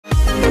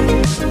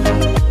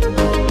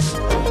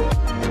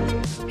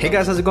Hey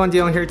guys, how's it going?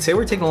 Dylan here. Today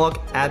we're taking a look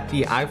at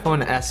the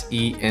iPhone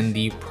SE in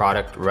the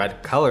product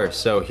red color.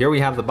 So here we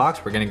have the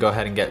box. We're gonna go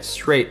ahead and get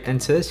straight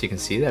into this. You can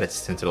see that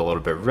it's tinted a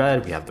little bit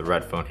red. We have the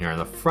red phone here in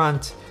the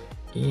front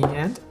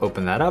and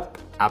open that up.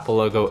 Apple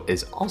logo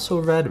is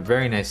also red,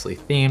 very nicely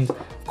themed.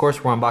 Of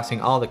course, we're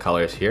unboxing all the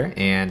colors here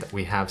and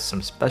we have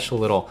some special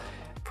little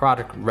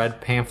product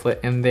red pamphlet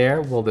in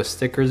there. Will the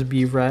stickers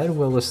be red?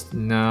 Will this,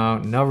 no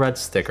red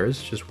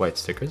stickers, just white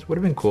stickers. Would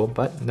have been cool,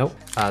 but nope.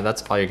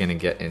 That's all you're gonna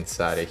get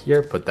inside of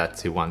here. Put that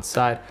to one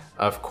side.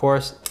 Of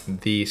course,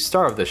 the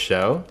star of the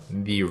show,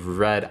 the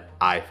red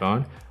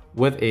iPhone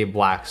with a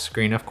black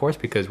screen, of course,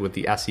 because with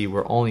the SE,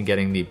 we're only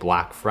getting the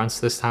black fronts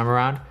this time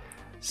around.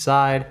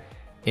 Side,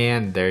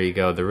 and there you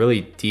go, the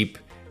really deep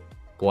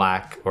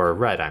black, or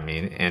red, I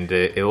mean, and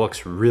it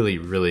looks really,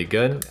 really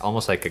good,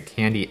 almost like a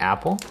candy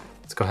apple.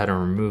 Let's go ahead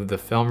and remove the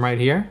film right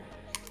here.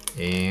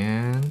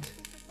 And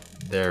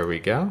there we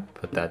go.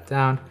 Put that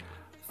down.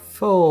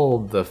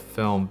 Fold the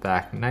film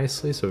back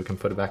nicely so we can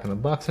put it back in the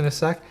box in a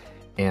sec.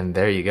 And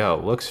there you go.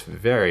 Looks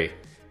very,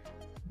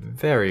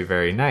 very,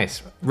 very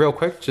nice. Real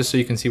quick, just so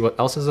you can see what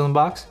else is in the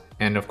box.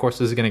 And of course,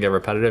 this is gonna get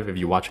repetitive if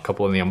you watch a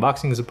couple of the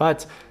unboxings,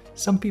 but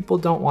some people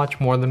don't watch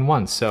more than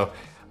one. So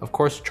of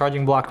course,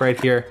 charging block right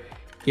here.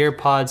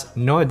 Earpods,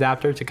 no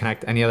adapter to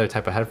connect any other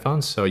type of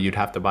headphones, so you'd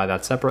have to buy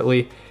that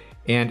separately.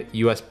 And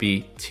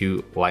USB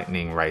to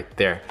Lightning right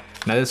there.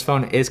 Now this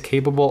phone is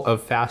capable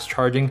of fast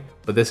charging,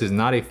 but this is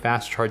not a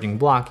fast charging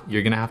block.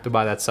 You're gonna have to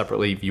buy that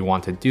separately if you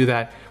want to do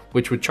that,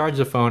 which would charge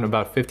the phone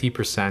about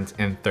 50%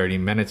 in 30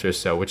 minutes or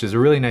so, which is a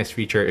really nice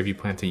feature if you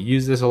plan to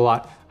use this a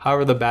lot.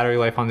 However, the battery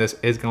life on this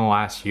is gonna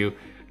last you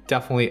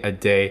definitely a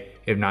day,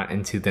 if not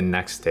into the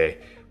next day,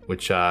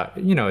 which,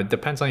 you know, it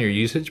depends on your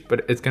usage,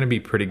 but it's gonna be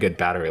pretty good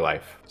battery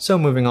life. So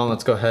moving on,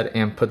 let's go ahead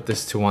and put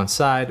this to one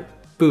side,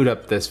 boot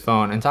up this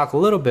phone and talk a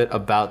little bit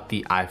about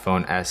the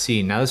iPhone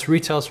SE. Now this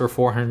retails for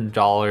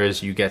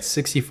 $400. You get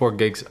 64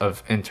 gigs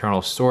of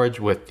internal storage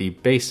with the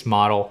base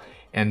model.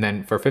 And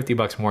then for 50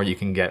 bucks more, you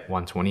can get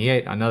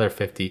 128, another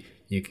 50,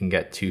 you can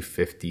get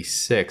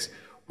 256,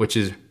 which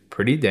is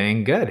pretty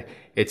dang good.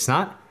 It's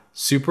not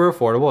super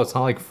affordable. It's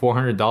not like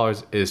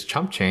 $400 is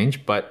chump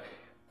change, but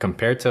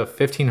compared to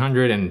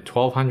 $1,500 and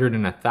 $1,200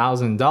 and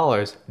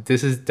 $1,000,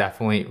 this is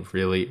definitely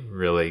really,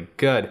 really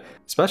good,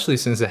 especially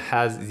since it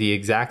has the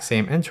exact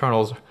same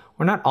internals,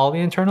 or not all the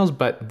internals,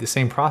 but the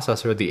same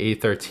processor, the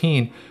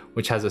A13,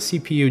 which has a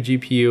CPU,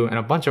 GPU, and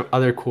a bunch of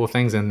other cool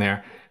things in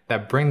there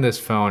that bring this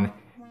phone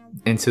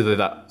into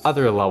the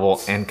other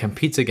level and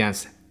competes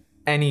against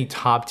any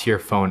top tier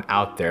phone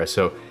out there.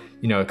 So,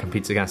 you know, it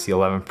competes against the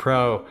 11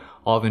 Pro,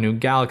 all the new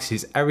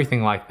Galaxies,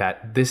 everything like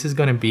that. This is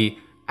gonna be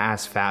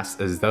as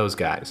fast as those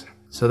guys.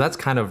 So that's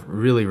kind of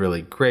really,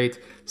 really great.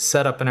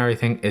 Setup and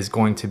everything is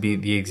going to be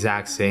the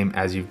exact same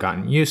as you've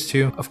gotten used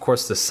to. Of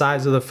course, the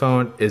size of the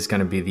phone is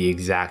gonna be the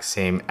exact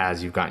same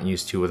as you've gotten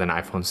used to with an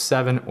iPhone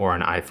 7 or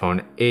an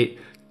iPhone 8.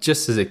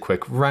 Just as a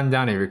quick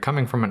rundown, if you're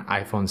coming from an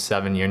iPhone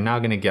 7, you're now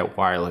gonna get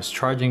wireless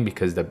charging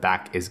because the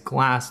back is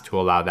glass to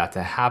allow that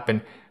to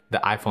happen.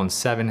 The iPhone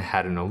 7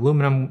 had an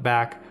aluminum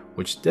back,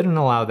 which didn't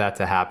allow that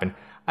to happen.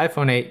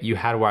 iPhone 8, you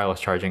had wireless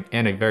charging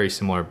and a very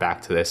similar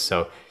back to this,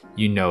 so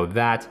you know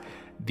that.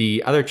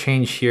 The other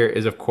change here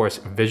is of course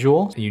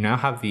visual. You now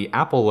have the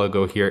Apple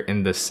logo here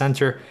in the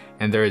center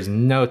and there is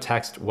no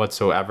text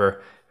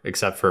whatsoever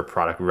except for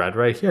product red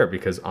right here,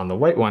 because on the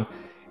white one,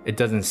 it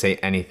doesn't say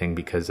anything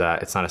because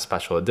it's not a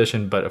special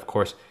edition, but of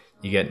course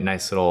you get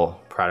nice little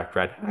product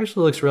red. It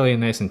actually looks really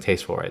nice and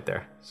tasteful right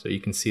there. So you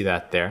can see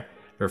that there.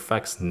 It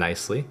reflects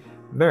nicely,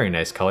 very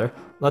nice color.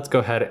 Let's go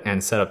ahead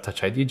and set up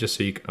Touch ID just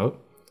so you can,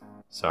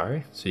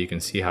 so you can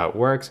see how it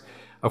works.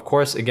 Of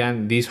course,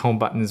 again, these home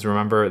buttons,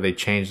 remember, they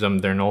changed them.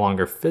 They're no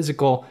longer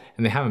physical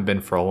and they haven't been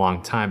for a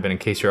long time, but in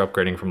case you're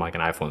upgrading from like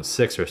an iPhone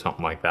 6 or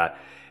something like that,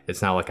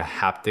 it's now like a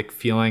haptic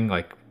feeling,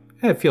 like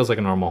it feels like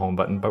a normal home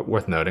button, but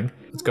worth noting.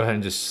 Let's go ahead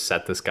and just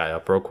set this guy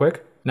up real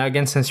quick. Now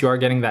again, since you are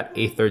getting that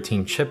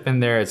A13 chip in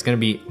there, it's gonna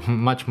be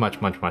much, much,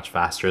 much, much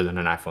faster than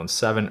an iPhone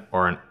 7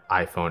 or an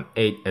iPhone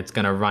 8. It's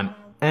gonna run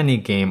any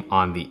game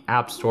on the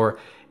App Store.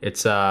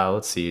 It's,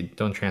 let's see,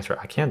 don't transfer.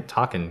 I can't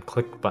talk and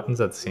click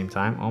buttons at the same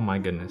time. Oh my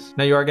goodness.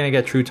 Now you are gonna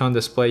get True Tone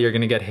display. You're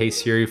gonna get Hey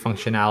Siri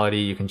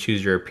functionality. You can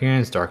choose your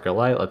appearance, dark or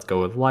light. Let's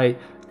go with light.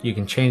 You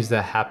can change the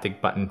haptic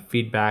button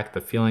feedback.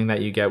 The feeling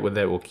that you get with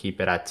it, we'll keep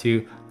it at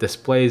 2.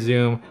 Display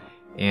zoom,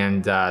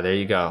 and there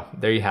you go.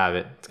 There you have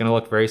it. It's gonna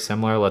look very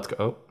similar. Let's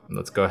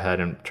go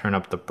ahead and turn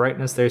up the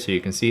brightness there so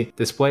you can see.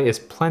 Display is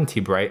plenty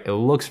bright. It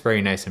looks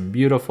very nice and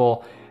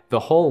beautiful. The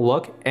whole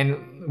look,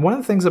 and one of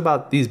the things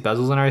about these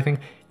bezels and everything,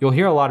 you'll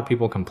hear a lot of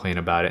people complain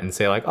about it and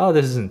say like, oh,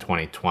 this isn't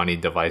 2020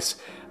 device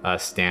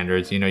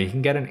standards. You know, you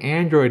can get an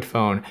Android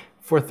phone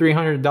for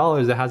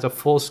 $300 that has a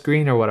full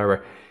screen or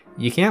whatever.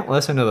 You can't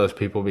listen to those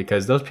people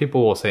because those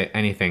people will say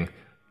anything,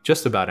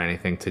 just about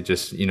anything to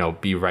just, you know,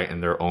 be right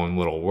in their own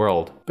little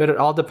world. But it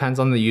all depends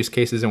on the use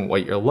cases and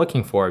what you're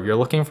looking for. If you're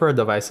looking for a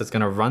device that's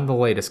gonna run the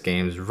latest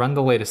games, run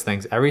the latest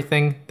things,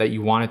 everything that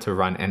you want it to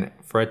run, and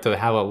for it to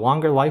have a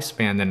longer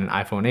lifespan than an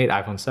iPhone 8,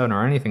 iPhone 7,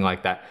 or anything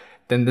like that,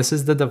 then this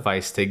is the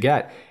device to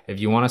get. If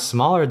you want a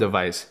smaller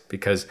device,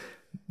 because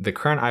the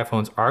current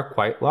iPhones are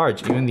quite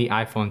large, even the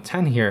iPhone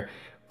 10 here,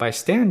 by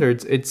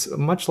standards, it's a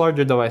much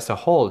larger device to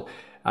hold.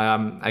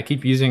 I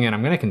keep using, and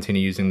I'm gonna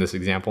continue using this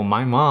example.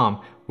 My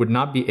mom would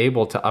not be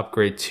able to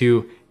upgrade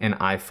to an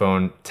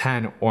iPhone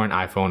 10 or an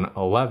iPhone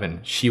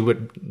 11.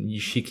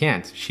 She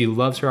can't. She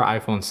loves her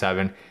iPhone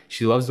 7.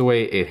 She loves the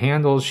way it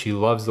handles. She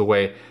loves the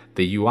way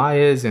the UI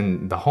is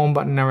and the home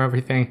button and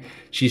everything.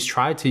 She's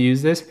tried to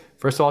use this.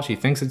 First of all, she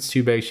thinks it's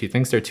too big. She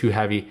thinks they're too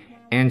heavy.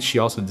 And she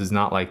also does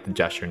not like the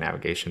gesture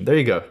navigation. There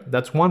you go.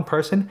 That's one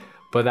person,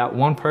 but that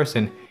one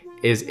person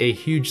is a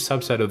huge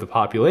subset of the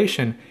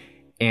population.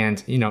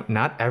 And you know,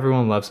 not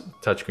everyone loves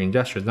touchscreen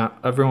gestures. Not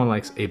everyone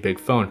likes a big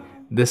phone.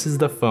 This is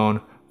the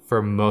phone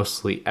for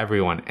mostly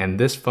everyone. And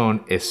this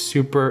phone is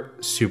super,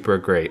 super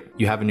great.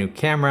 You have a new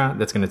camera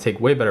that's gonna take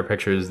way better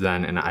pictures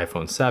than an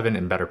iPhone 7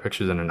 and better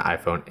pictures than an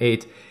iPhone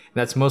 8. And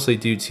that's mostly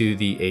due to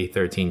the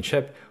A13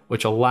 chip,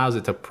 which allows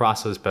it to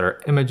process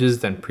better images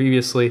than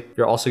previously.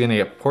 You're also gonna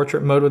get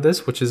portrait mode with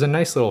this, which is a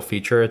nice little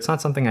feature. It's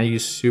not something I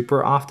use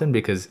super often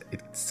because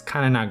it's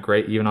kind of not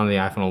great even on the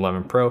iPhone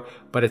 11 Pro,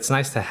 but it's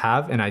nice to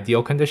have. In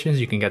ideal conditions,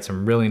 you can get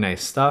some really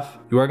nice stuff.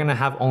 You are gonna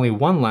have only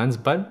one lens,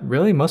 but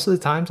really most of the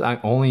times I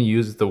only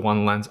use the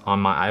one lens on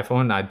my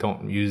iPhone. I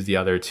don't use the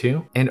other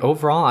two. And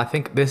overall, I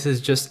think this is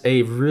just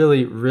a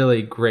really,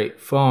 really great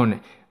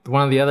phone.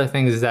 One of the other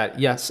things is that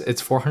yes, it's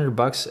 400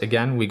 bucks.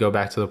 Again, we go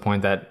back to the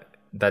point that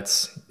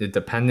that's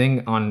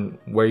depending on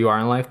where you are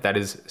in life, that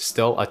is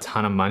still a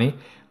ton of money.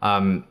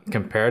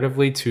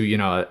 Comparatively to, you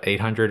know, an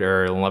 $800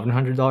 or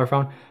 $1,100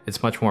 phone,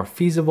 it's much more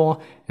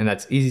feasible and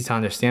that's easy to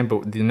understand.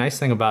 But the nice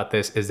thing about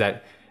this is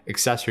that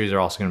accessories are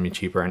also going to be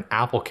cheaper and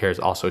Apple Care is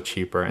also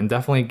cheaper, and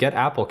definitely get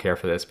Apple Care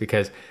for this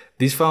because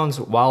these phones,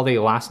 while they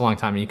last a long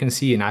time, you can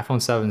see an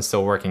iPhone 7 is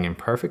still working in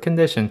perfect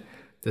condition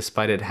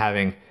despite it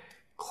having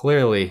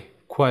clearly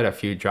quite a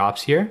few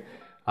drops here.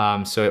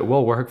 So it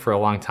will work for a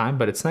long time,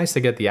 but it's nice to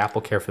get the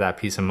Apple Care for that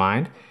peace of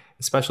mind,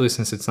 especially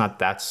since it's not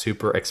that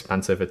super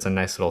expensive. It's a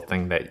nice little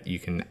thing that you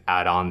can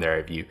add on there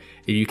if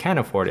you can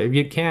afford it. If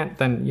you can't,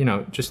 then, you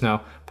know, just know,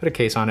 put a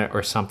case on it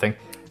or something.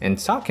 And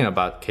talking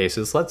about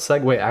cases, let's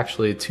segue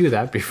actually to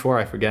that before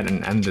I forget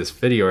and end this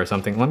video or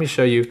something. Let me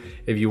show you,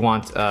 if you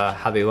want,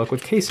 how they look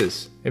with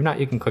cases. If not,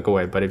 you can click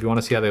away, but if you want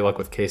to see how they look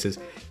with cases,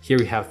 here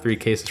we have 3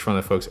 cases from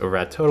the folks over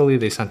at Totally.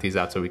 They sent these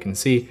out so we can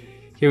see.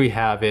 Here we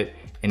have it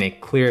in a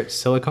clear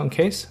silicone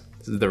case.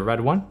 This is the red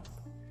one.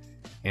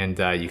 And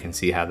you can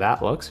see how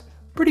that looks.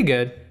 Pretty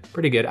good,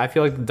 pretty good. I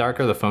feel like the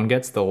darker the phone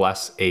gets, the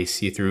less a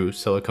see-through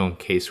silicone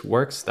case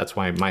works. That's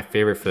why my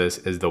favorite for this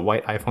is the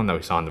white iPhone that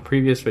we saw in the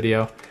previous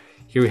video.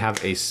 Here we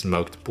have a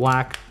smoked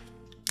black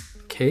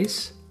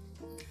case.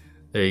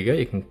 There you go,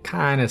 you can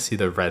kind of see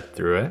the red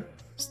through it.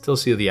 Still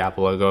see the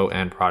Apple logo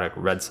and product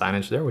red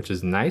signage there, which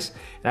is nice.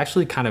 It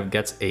actually kind of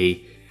gets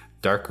a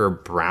darker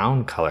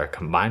brown color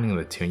combining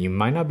the two. And you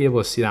might not be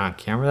able to see that on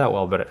camera that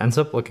well, but it ends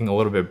up looking a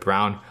little bit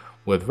brown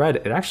with red.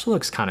 It actually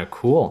looks kind of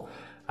cool.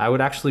 I would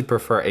actually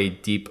prefer a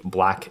deep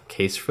black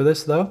case for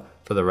this though,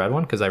 for the red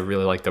one, because I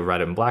really like the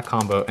red and black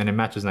combo, and it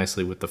matches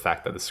nicely with the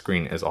fact that the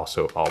screen is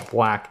also all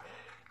black.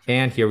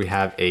 And here we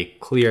have a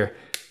clear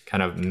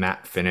kind of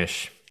matte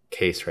finish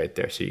case right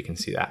there. So you can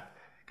see that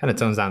kind of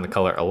tones down the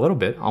color a little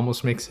bit,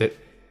 almost makes it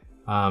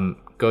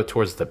go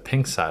towards the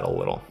pink side a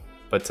little.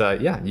 But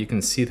yeah, you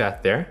can see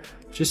that there,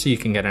 just so you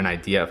can get an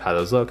idea of how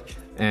those look.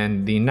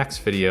 And the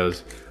next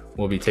videos,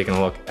 we'll be taking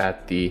a look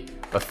at the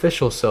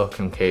official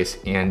silicone case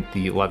and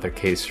the leather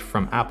case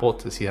from Apple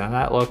to see how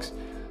that looks.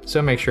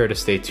 So make sure to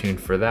stay tuned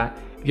for that.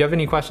 If you have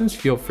any questions,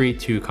 feel free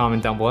to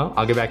comment down below.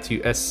 I'll get back to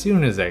you as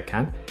soon as I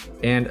can.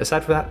 And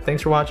aside from that,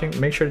 thanks for watching.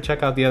 Make sure to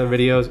check out the other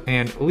videos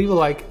and leave a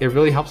like. It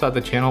really helps out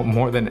the channel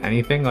more than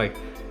anything. Like,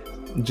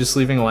 just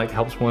leaving a like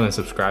helps more than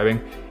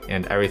subscribing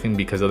and everything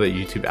because of the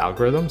YouTube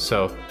algorithm.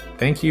 So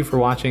thank you for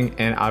watching,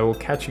 and I will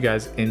catch you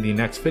guys in the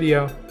next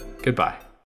video. Goodbye.